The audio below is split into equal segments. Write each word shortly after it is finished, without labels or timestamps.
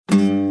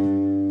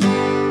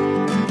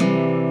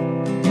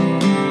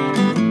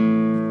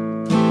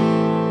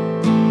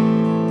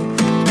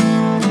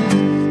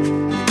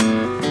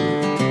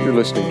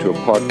listening to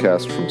a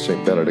podcast from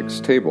St. Benedict's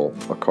Table,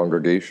 a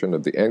congregation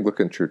of the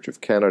Anglican Church of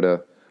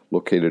Canada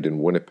located in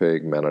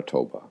Winnipeg,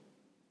 Manitoba.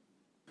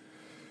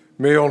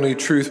 May only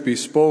truth be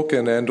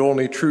spoken and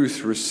only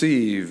truth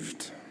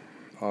received.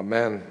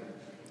 Amen.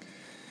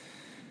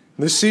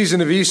 This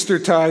season of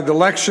Eastertide, the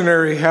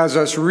lectionary has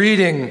us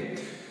reading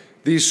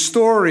these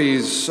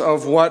stories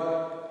of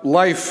what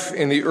life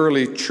in the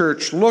early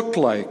church looked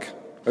like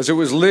as it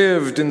was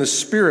lived in the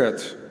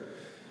Spirit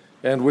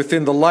and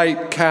within the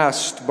light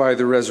cast by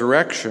the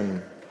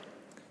resurrection.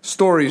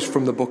 Stories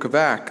from the book of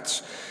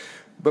Acts.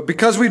 But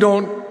because we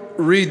don't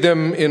read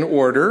them in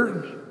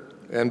order,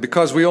 and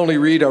because we only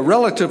read a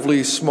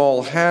relatively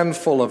small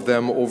handful of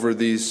them over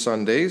these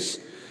Sundays,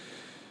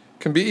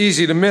 it can be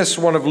easy to miss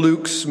one of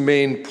Luke's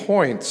main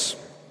points,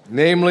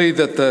 namely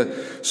that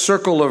the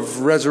circle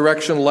of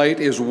resurrection light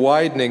is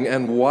widening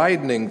and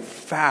widening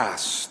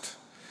fast.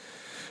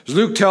 As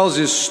Luke tells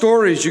his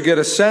stories, you get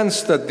a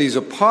sense that these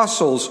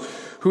apostles,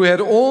 who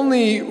had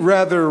only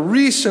rather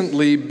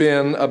recently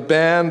been a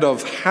band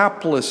of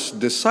hapless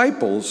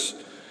disciples,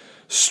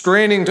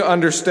 straining to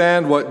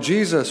understand what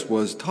Jesus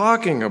was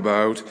talking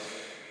about,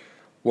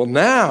 well,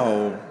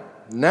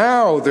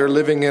 now they're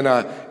living in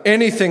a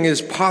anything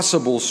is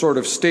possible sort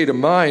of state of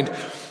mind.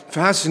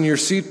 Fasten your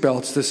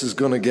seatbelts, this is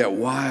going to get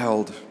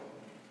wild.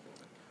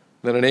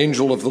 Then an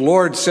angel of the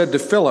Lord said to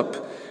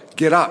Philip,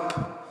 "Get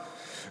up,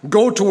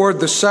 go toward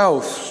the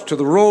south to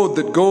the road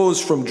that goes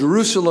from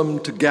Jerusalem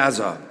to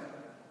Gaza."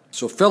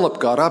 So Philip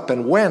got up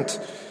and went.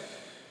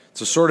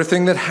 It's the sort of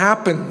thing that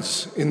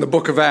happens in the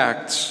book of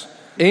Acts.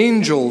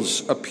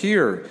 Angels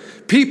appear.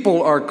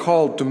 People are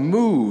called to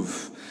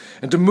move,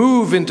 and to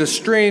move into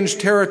strange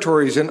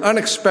territories and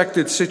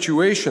unexpected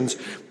situations,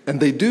 and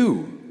they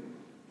do.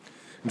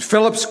 In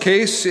Philip's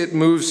case, it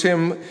moves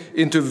him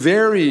into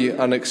very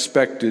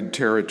unexpected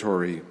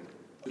territory.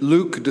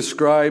 Luke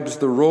describes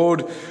the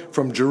road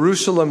from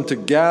Jerusalem to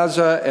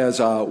Gaza as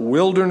a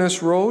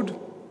wilderness road,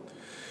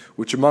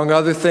 which among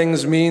other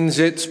things means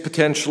it's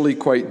potentially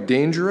quite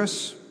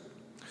dangerous.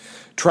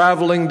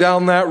 Traveling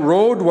down that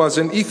road was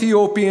an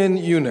Ethiopian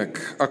eunuch,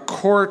 a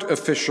court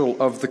official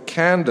of the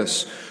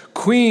Candace,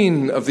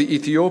 queen of the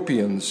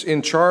Ethiopians,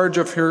 in charge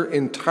of her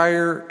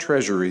entire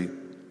treasury.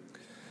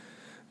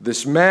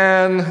 This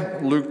man,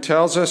 Luke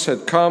tells us,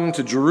 had come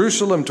to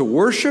Jerusalem to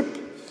worship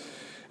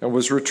and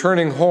was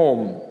returning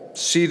home,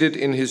 seated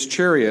in his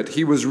chariot.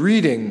 He was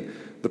reading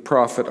the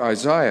prophet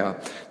Isaiah.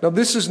 Now,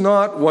 this is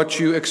not what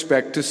you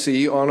expect to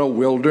see on a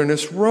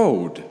wilderness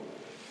road.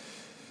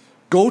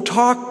 Go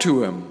talk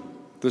to him,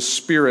 the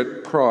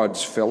Spirit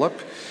prods Philip.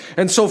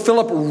 And so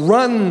Philip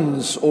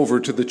runs over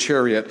to the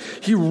chariot.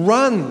 He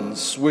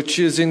runs, which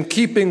is in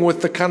keeping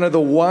with the kind of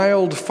the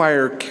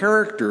wildfire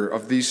character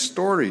of these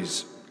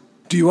stories.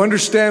 "Do you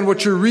understand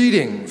what you're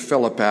reading?"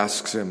 Philip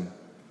asks him.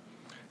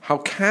 "How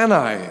can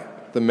I?"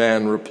 the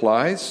man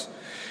replies,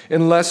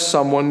 "unless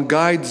someone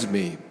guides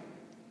me."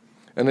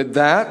 And at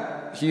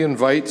that, he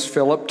invites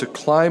Philip to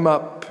climb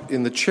up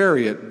in the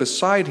chariot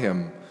beside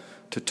him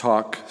to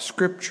talk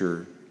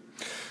Scripture.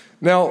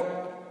 Now,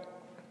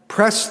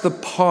 press the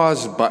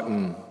pause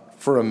button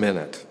for a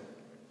minute.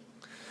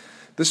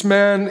 This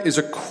man is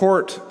a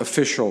court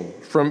official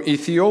from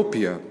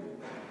Ethiopia.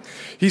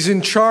 He's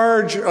in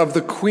charge of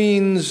the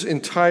queen's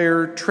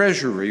entire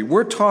treasury.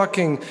 We're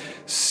talking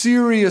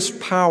serious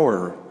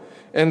power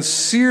and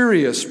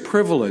serious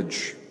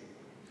privilege.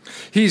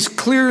 He's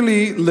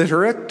clearly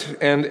literate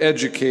and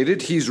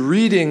educated. He's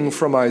reading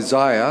from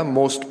Isaiah,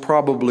 most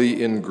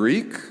probably in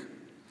Greek.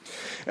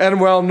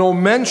 And while no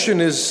mention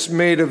is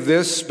made of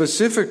this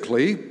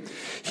specifically,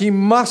 he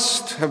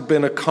must have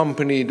been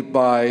accompanied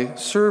by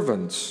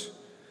servants.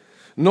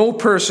 No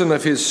person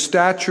of his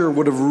stature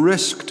would have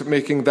risked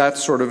making that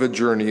sort of a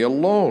journey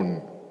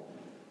alone.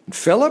 And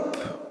Philip?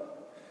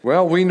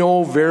 Well, we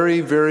know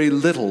very, very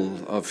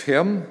little of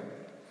him.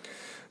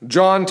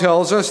 John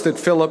tells us that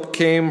Philip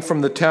came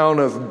from the town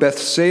of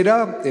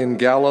Bethsaida in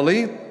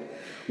Galilee,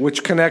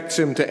 which connects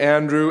him to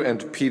Andrew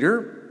and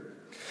Peter,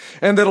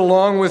 and that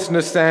along with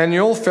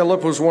Nathanael,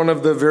 Philip was one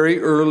of the very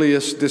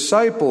earliest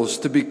disciples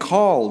to be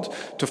called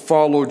to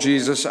follow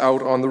Jesus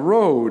out on the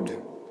road.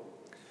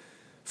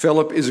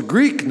 Philip is a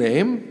Greek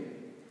name,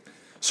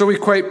 so he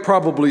quite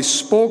probably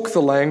spoke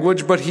the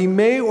language, but he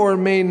may or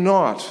may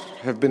not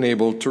have been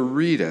able to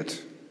read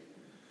it.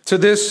 To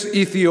this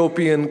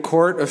Ethiopian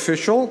court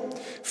official,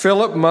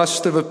 Philip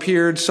must have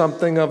appeared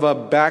something of a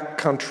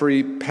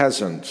backcountry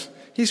peasant.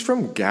 He's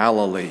from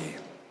Galilee.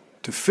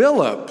 To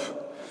Philip,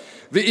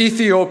 the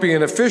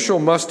Ethiopian official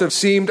must have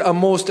seemed a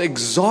most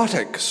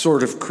exotic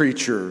sort of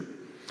creature,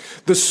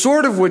 the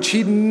sort of which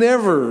he'd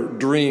never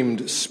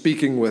dreamed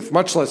speaking with,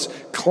 much less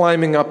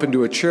climbing up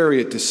into a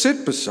chariot to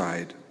sit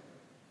beside.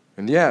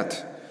 And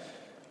yet,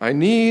 I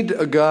need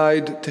a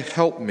guide to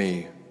help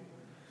me.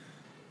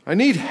 I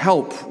need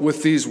help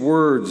with these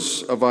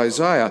words of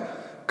Isaiah.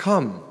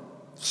 Come,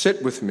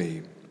 sit with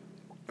me.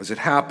 As it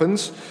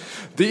happens,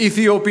 the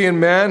Ethiopian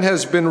man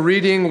has been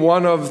reading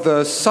one of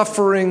the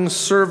suffering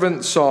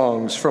servant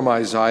songs from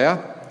Isaiah,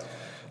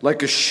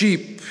 Like a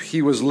sheep,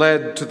 he was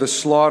led to the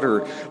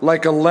slaughter,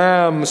 like a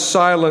lamb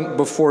silent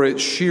before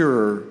its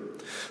shearer.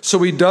 So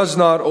he does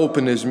not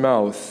open his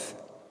mouth.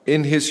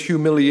 In his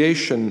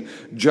humiliation,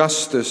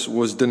 justice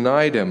was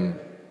denied him.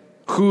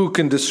 Who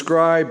can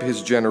describe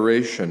his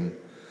generation?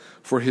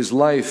 For his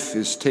life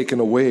is taken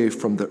away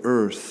from the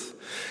earth.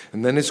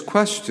 And then his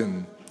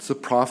question, is the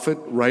prophet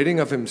writing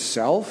of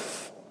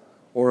himself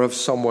or of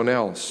someone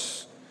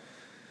else?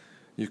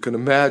 You can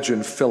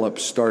imagine Philip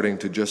starting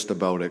to just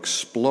about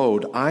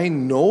explode. I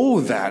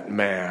know that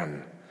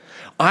man.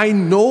 I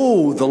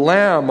know the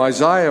Lamb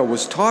Isaiah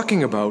was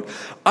talking about.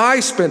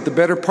 I spent the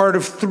better part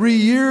of 3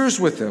 years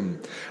with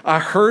him. I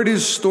heard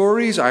his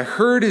stories. I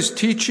heard his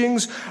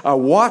teachings. I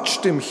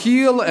watched him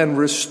heal and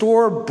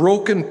restore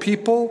broken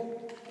people.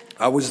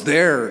 I was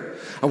there.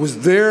 I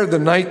was there the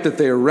night that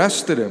they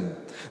arrested him,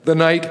 the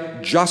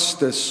night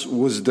justice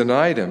was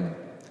denied him.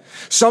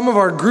 Some of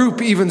our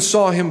group even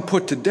saw him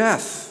put to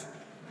death.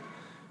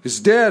 His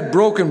dead,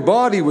 broken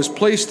body was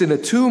placed in a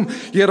tomb,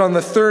 yet on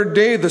the third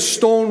day the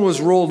stone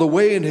was rolled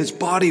away and his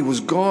body was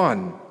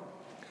gone.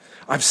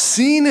 I've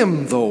seen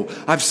him, though.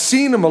 I've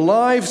seen him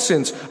alive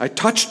since. I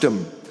touched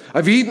him.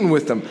 I've eaten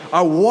with him.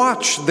 I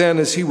watched then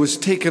as he was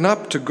taken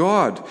up to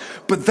God.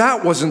 But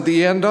that wasn't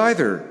the end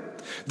either.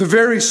 The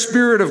very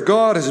Spirit of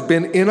God has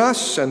been in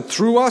us and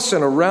through us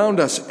and around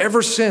us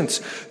ever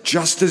since,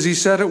 just as he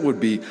said it would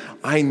be.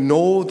 I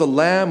know the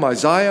Lamb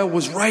Isaiah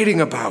was writing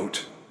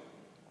about.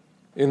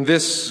 In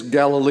this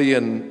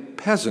Galilean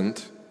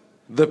peasant,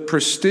 the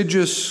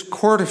prestigious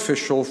court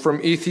official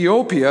from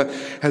Ethiopia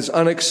has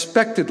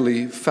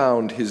unexpectedly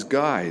found his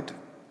guide.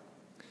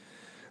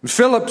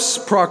 Philip's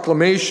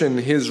proclamation,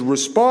 his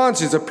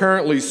response, is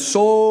apparently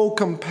so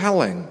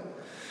compelling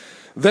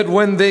that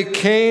when they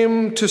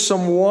came to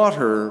some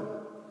water,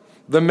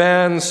 the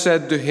man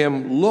said to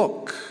him,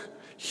 "Look,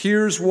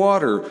 here's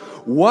water.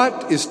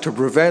 What is to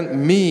prevent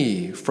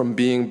me from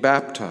being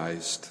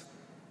baptized?"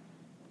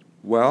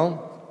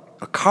 Well,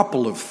 a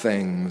couple of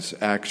things,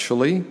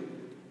 actually.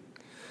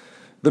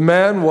 The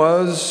man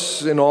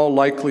was, in all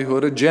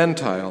likelihood, a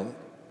Gentile.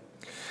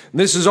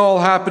 This is all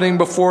happening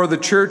before the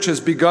church has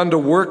begun to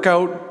work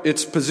out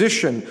its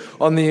position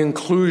on the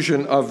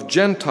inclusion of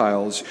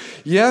Gentiles.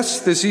 Yes,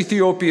 this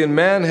Ethiopian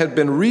man had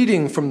been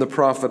reading from the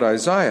prophet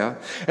Isaiah,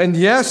 and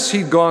yes,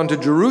 he'd gone to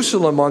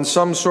Jerusalem on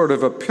some sort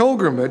of a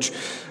pilgrimage,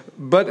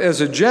 but as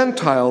a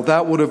Gentile,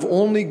 that would have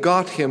only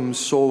got him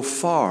so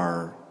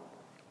far.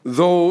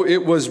 Though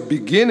it was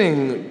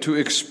beginning to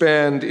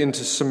expand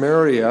into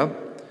Samaria,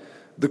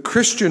 the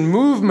Christian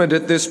movement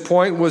at this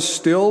point was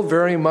still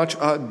very much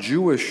a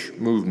Jewish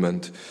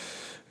movement.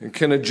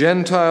 Can a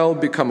Gentile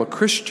become a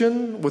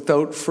Christian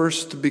without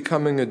first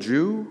becoming a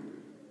Jew?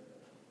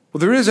 Well,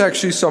 there is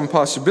actually some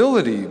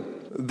possibility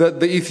that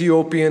the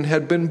Ethiopian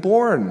had been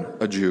born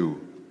a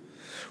Jew.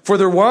 For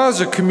there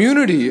was a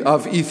community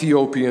of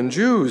Ethiopian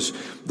Jews.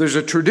 There's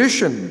a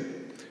tradition,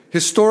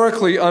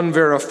 historically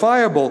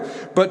unverifiable,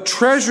 but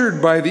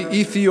treasured by the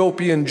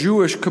Ethiopian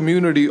Jewish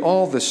community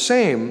all the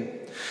same.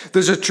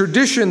 There's a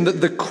tradition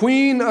that the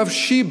Queen of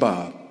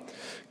Sheba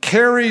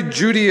carried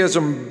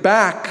Judaism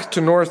back to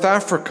North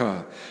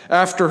Africa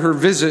after her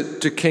visit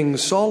to King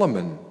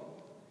Solomon.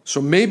 So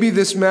maybe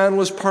this man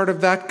was part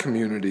of that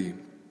community.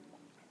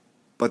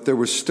 But there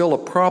was still a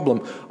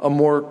problem, a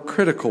more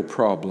critical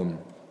problem,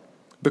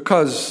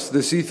 because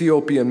this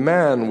Ethiopian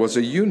man was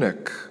a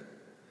eunuch.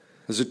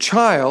 As a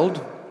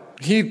child,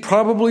 he'd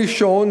probably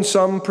shown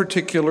some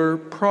particular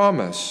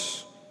promise.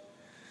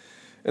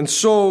 And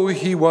so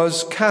he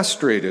was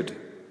castrated,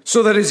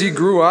 so that as he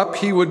grew up,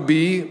 he would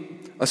be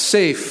a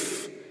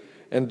safe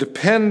and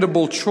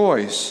dependable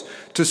choice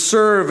to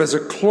serve as a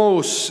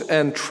close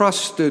and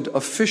trusted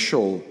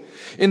official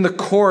in the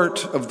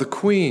court of the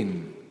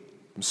queen.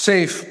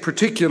 Safe,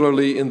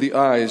 particularly in the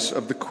eyes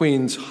of the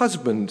queen's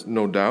husband,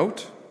 no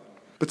doubt,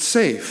 but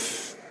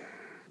safe.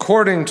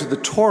 According to the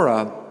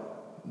Torah,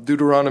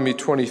 Deuteronomy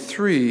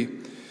 23,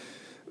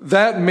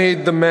 that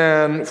made the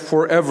man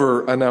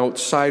forever an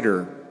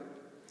outsider,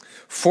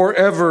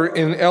 forever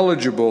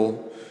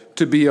ineligible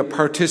to be a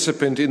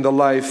participant in the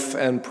life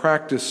and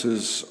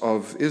practices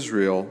of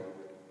Israel.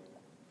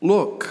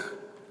 Look,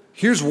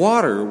 here's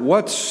water.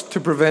 What's to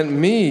prevent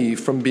me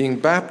from being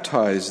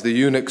baptized? The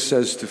eunuch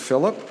says to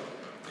Philip.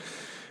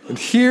 And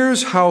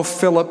here's how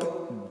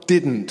Philip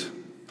didn't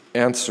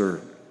answer.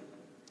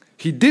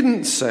 He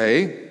didn't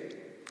say,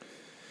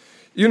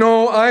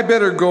 I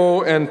better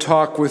go and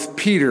talk with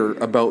Peter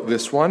about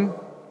this one.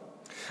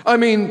 I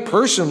mean,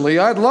 personally,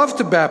 I'd love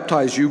to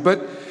baptize you,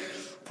 but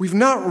we've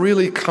not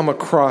really come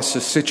across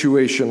a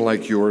situation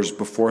like yours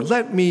before.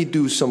 Let me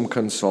do some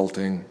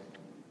consulting.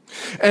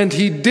 And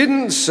he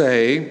didn't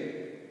say,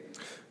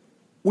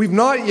 we've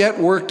not yet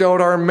worked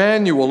out our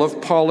manual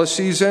of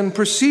policies and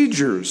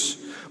procedures,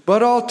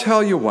 but I'll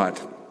tell you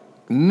what.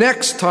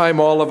 Next time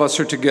all of us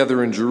are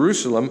together in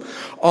Jerusalem,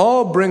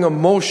 I'll bring a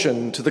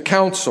motion to the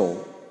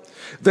council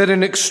that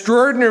in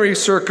extraordinary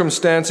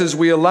circumstances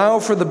we allow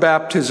for the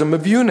baptism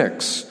of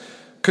eunuchs,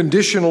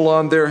 conditional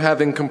on their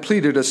having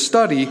completed a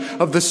study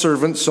of the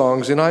servant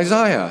songs in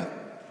Isaiah.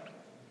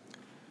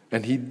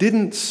 And he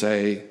didn't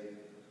say,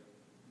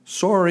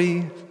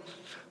 "Sorry,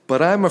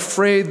 but I'm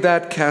afraid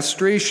that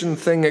castration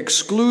thing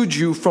excludes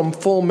you from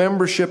full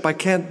membership. I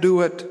can't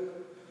do it."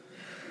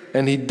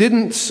 And he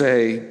didn't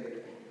say,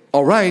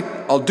 "All right,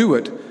 I'll do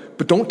it,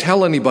 but don't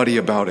tell anybody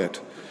about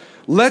it.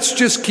 Let's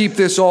just keep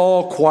this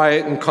all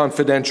quiet and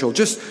confidential,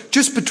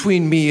 just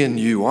between me and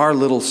you, our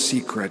little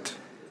secret."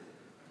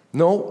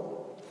 No,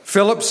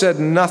 Philip said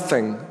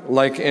nothing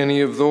like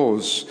any of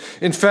those.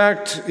 In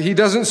fact, he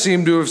doesn't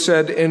seem to have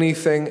said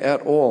anything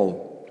at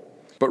all.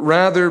 But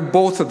rather,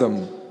 both of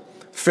them,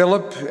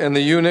 Philip and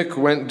the eunuch,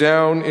 went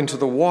down into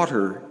the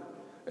water,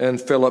 and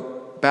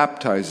Philip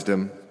baptized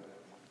him.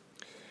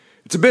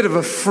 It's a bit of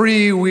a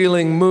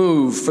freewheeling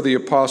move for the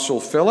Apostle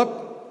Philip,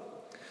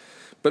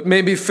 but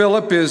maybe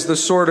Philip is the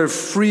sort of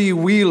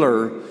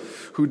freewheeler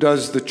who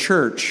does the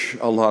church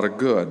a lot of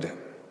good.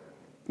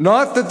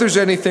 Not that there's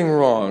anything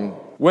wrong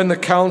when the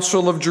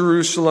Council of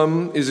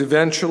Jerusalem is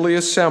eventually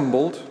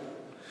assembled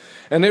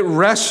and it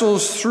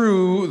wrestles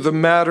through the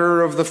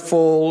matter of the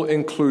full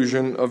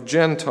inclusion of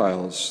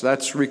Gentiles.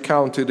 That's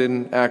recounted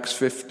in Acts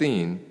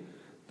 15.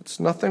 There's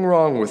nothing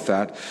wrong with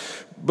that.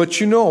 But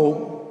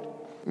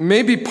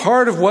maybe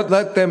part of what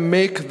let them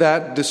make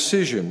that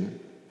decision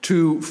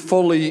to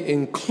fully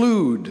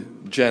include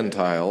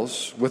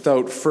Gentiles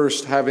without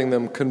first having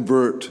them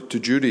convert to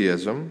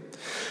Judaism,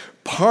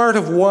 part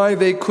of why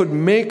they could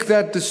make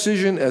that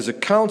decision as a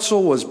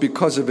council was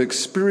because of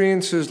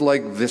experiences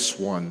like this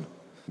one.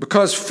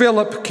 Because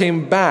Philip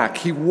came back,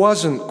 he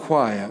wasn't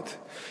quiet.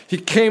 He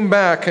came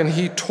back and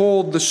he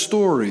told the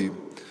story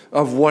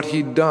of what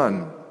he'd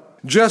done.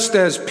 Just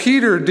as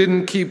Peter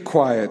didn't keep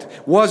quiet,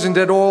 wasn't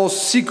at all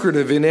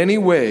secretive in any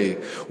way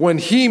when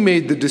he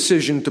made the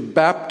decision to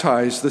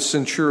baptize the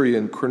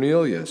centurion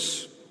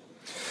Cornelius.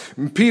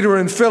 Peter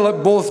and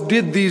Philip both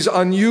did these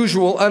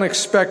unusual,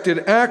 unexpected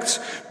acts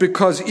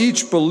because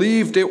each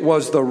believed it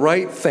was the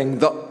right thing,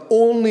 the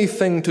only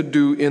thing to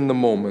do in the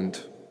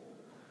moment.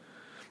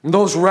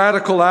 Those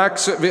radical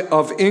acts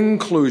of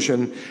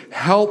inclusion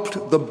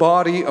helped the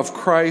body of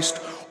Christ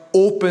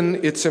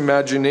open its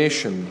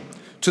imagination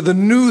to the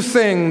new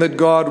thing that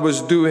God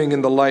was doing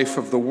in the life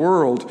of the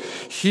world.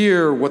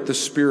 Hear what the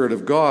Spirit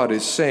of God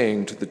is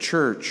saying to the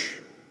church.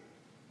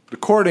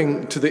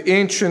 According to the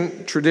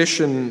ancient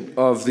tradition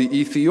of the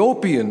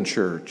Ethiopian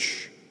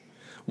church,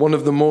 one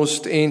of the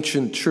most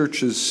ancient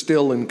churches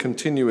still in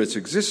continuous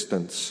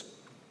existence,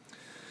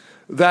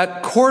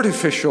 that court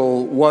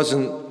official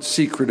wasn't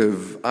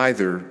secretive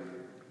either.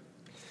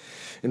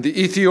 In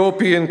the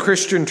Ethiopian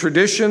Christian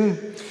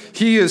tradition,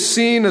 he is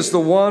seen as the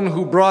one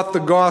who brought the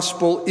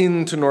gospel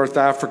into North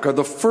Africa,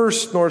 the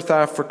first North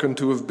African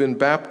to have been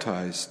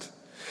baptized.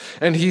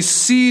 And he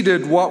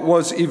seeded what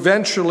was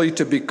eventually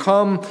to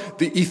become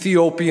the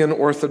Ethiopian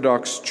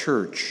Orthodox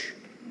Church.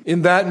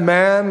 In that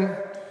man,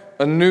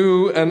 a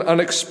new and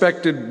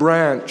unexpected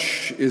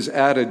branch is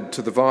added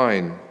to the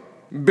vine,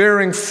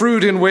 bearing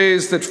fruit in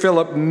ways that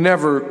Philip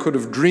never could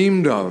have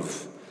dreamed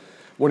of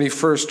when he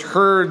first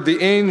heard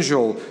the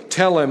angel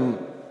tell him,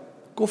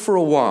 "Go for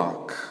a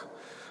walk.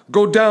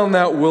 Go down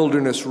that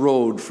wilderness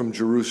road from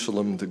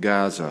Jerusalem to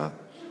Gaza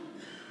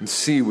and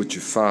see what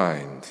you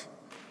find."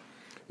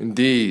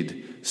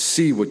 Indeed,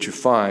 see what you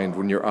find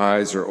when your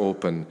eyes are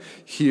open.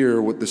 Hear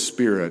what the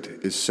Spirit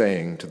is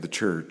saying to the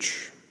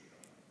church.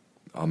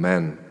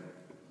 Amen.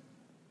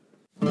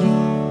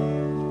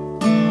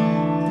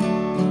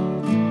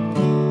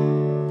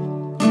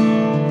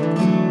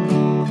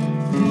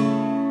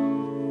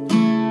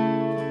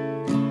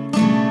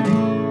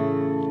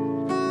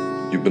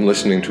 You've been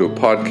listening to a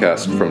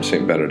podcast from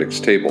St. Benedict's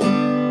Table.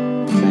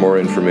 For more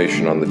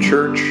information on the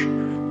church,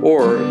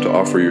 or to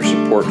offer your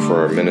support for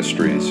our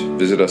ministries,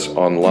 visit us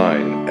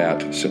online at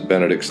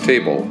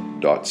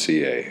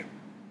stbenedictstable.ca.